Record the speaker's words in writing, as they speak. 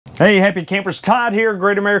Hey, happy campers, Todd here,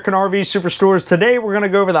 Great American RV Superstores. Today we're going to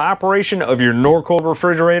go over the operation of your Norcold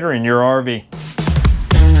refrigerator in your RV.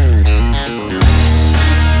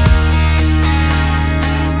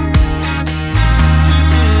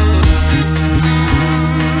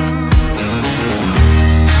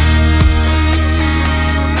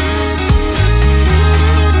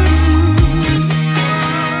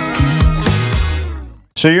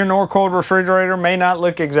 So your Norcold refrigerator may not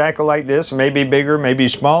look exactly like this. It may be bigger, maybe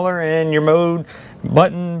smaller, and your mode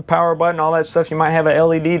button, power button, all that stuff, you might have a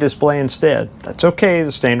LED display instead. That's okay,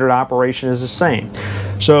 the standard operation is the same.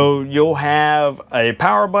 So you'll have a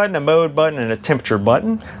power button, a mode button, and a temperature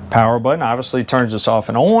button. Power button obviously turns this off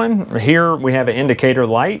and on. Here we have an indicator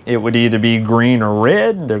light. It would either be green or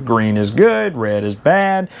red. The green is good, red is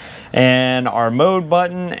bad. And our mode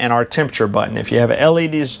button and our temperature button. If you have a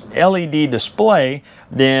LED display,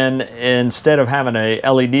 then instead of having a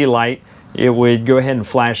LED light, it would go ahead and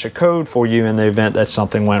flash a code for you in the event that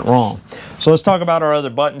something went wrong. So let's talk about our other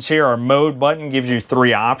buttons here. Our mode button gives you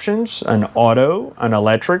three options: an auto, an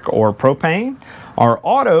electric, or propane. Our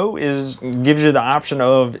auto gives you the option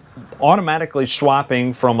of automatically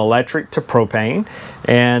swapping from electric to propane,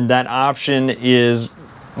 and that option is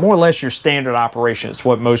more or less your standard operation. It's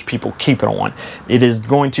what most people keep it on. It is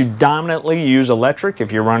going to dominantly use electric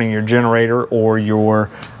if you're running your generator or you're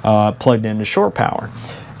plugged into shore power.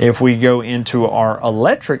 If we go into our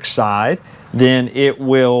electric side, then it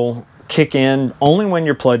will kick in only when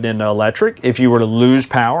you're plugged into electric. If you were to lose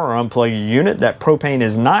power or unplug your unit, that propane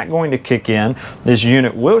is not going to kick in. This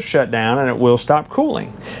unit will shut down and it will stop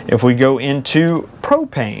cooling. If we go into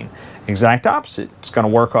propane, exact opposite. It's going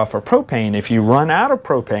to work off of propane. If you run out of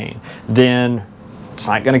propane, then it's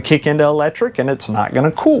not going to kick into electric and it's not going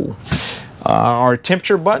to cool. Our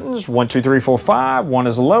temperature buttons, 1, 2, 3, 4, 5. 1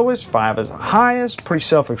 is the lowest, 5 is the highest. Pretty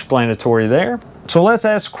self-explanatory there. So let's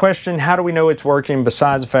ask the question, how do we know it's working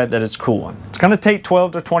besides the fact that it's cooling? It's going to take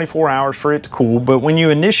 12 to 24 hours for it to cool, but when you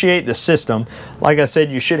initiate the system, like I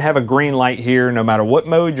said, you should have a green light here. No matter what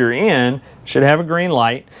mode you're in, should have a green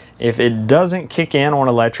light. If it doesn't kick in on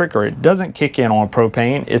electric or it doesn't kick in on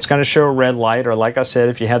propane, it's going to show a red light, or like I said,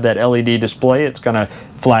 if you have that LED display, it's going to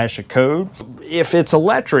flash a code. If it's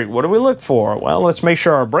electric, what do we look for? Well, let's make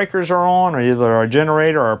sure our breakers are on, or either our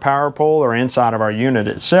generator or our power pole or inside of our unit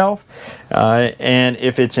itself. And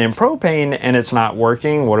if it's in propane and it's not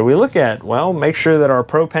working, what do we look at? Well, make sure that our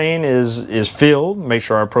propane is filled, make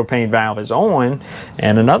sure our propane valve is on.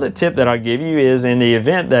 And another tip that I'll give you is, in the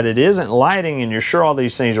event that it isn't lighting and you're sure all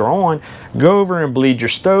these things are on, go over and bleed your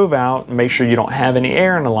stove out and make sure you don't have any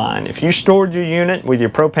air in the line. If you stored your unit with your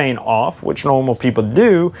propane off, which normal people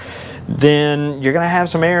do, then you're going to have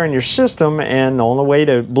some air in your system, and the only way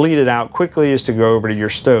to bleed it out quickly is to go over to your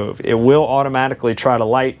stove. It will automatically try to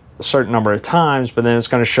light a certain number of times, but then it's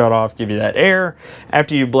going to shut off, give you that air.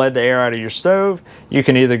 After you bled the air out of your stove, you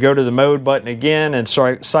can either go to the mode button again and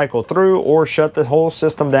cycle through, or shut the whole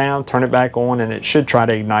system down, turn it back on, and it should try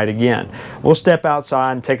to ignite again. We'll step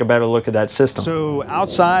outside and take a better look at that system. So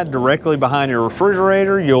outside, directly behind your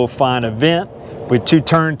refrigerator, you'll find a vent with 2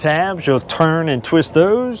 turn tabs. You'll turn and twist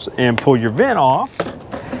those and pull your vent off.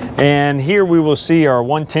 And here we will see our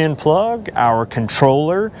 110 plug, our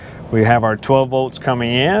controller. We have our 12 volts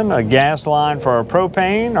coming in, a gas line for our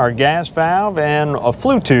propane, our gas valve, and a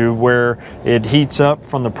flue tube where it heats up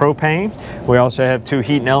from the propane. We also have 2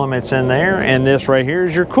 heating elements in there, and this right here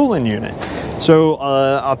is your cooling unit. So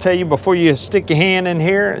I'll tell you, before you stick your hand in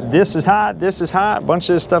here, this is hot, a bunch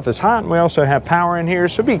of this stuff is hot, and we also have power in here,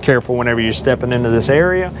 so be careful whenever you're stepping into this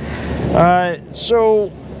area.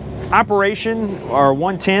 So operation, our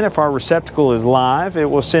 110, if our receptacle is live, it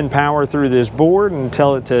will send power through this board and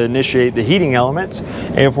tell it to initiate the heating elements.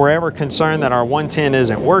 If we're ever concerned that our 110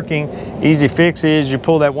 isn't working, easy fix is you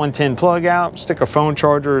pull that 110 plug out, stick a phone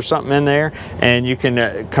charger or something in there, and you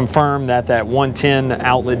can confirm that that 110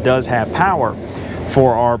 outlet does have power.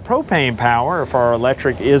 For our propane power, if our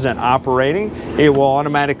electric isn't operating, it will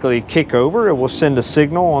automatically kick over. It will send a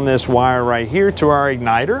signal on this wire right here to our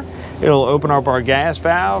igniter. It'll open up our gas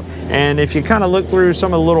valve, and if you kind of look through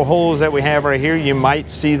some of the little holes that we have right here, you might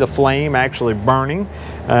see the flame actually burning.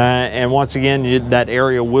 And once again, that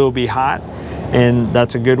area will be hot, and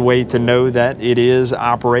that's a good way to know that it is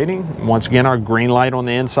operating. Once again, our green light on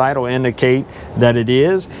the inside will indicate that it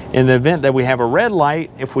is. In the event that we have a red light,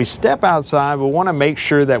 if we step outside, we want to make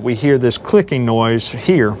sure that we hear this clicking noise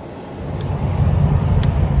here.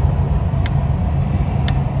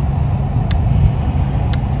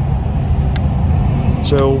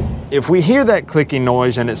 So if we hear that clicking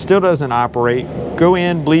noise and it still doesn't operate, go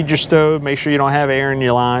in, bleed your stove, make sure you don't have air in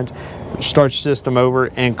your lines, start your system over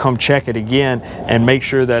and come check it again and make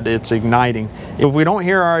sure that it's igniting. If we don't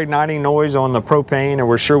hear our igniting noise on the propane and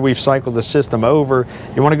we're sure we've cycled the system over,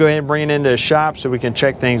 you want to go ahead and bring it into a shop so we can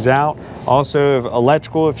check things out. Also, if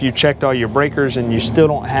electrical, if you checked all your breakers and you still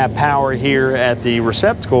don't have power here at the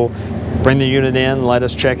receptacle, bring the unit in, let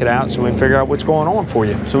us check it out so we can figure out what's going on for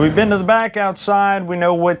you. So we've been to the back outside, we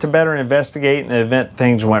know what to better investigate in the event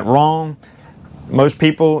things went wrong. Most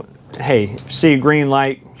people, hey, if you see a green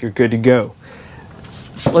light, you're good to go.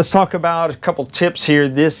 Let's talk about a couple tips here.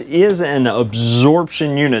 This is an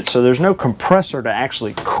absorption unit, so there's no compressor to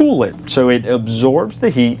actually cool it. So it absorbs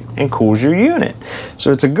the heat and cools your unit.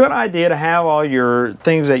 So it's a good idea to have all your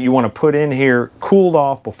things that you want to put in here cooled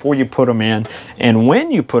off before you put them in. And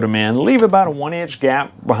when you put them in, leave about a 1-inch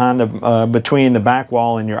gap behind between the back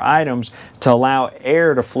wall and your items to allow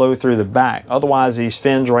air to flow through the back. Otherwise, these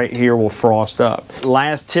fins right here will frost up.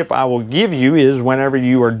 Last tip I will give you is whenever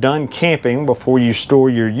you are done camping, before you store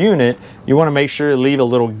your unit, you want to make sure to leave a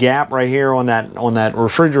little gap right here on that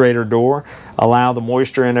refrigerator door. Allow the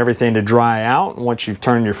moisture and everything to dry out once you've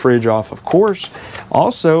turned your fridge off, of course.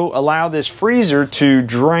 Also, allow this freezer to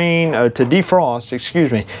drain, to defrost,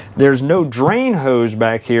 excuse me. There's no drain hose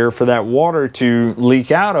back here for that water to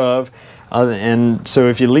leak out of. And so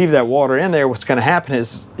if you leave that water in there, what's going to happen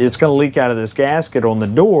is it's going to leak out of this gasket on the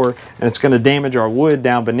door and it's going to damage our wood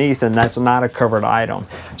down beneath, and that's not a covered item.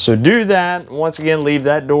 So do that. Once again, leave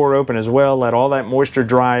that door open as well. Let all that moisture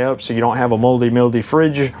dry up so you don't have a moldy, mildewy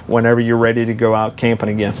fridge whenever you're ready to go out camping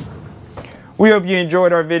again. We hope you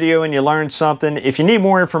enjoyed our video and you learned something. If you need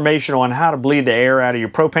more information on how to bleed the air out of your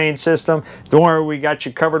propane system, don't worry, we got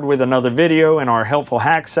you covered with another video in our helpful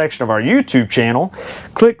hacks section of our YouTube channel.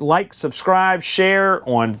 Click like, subscribe, share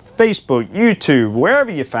on Facebook, YouTube,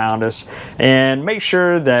 wherever you found us, and make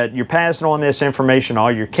sure that you're passing on this information to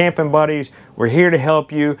all your camping buddies. We're here to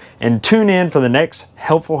help you, and tune in for the next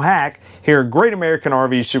helpful hack here at Great American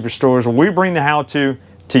RV Superstores, where we bring the how-to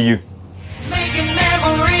you.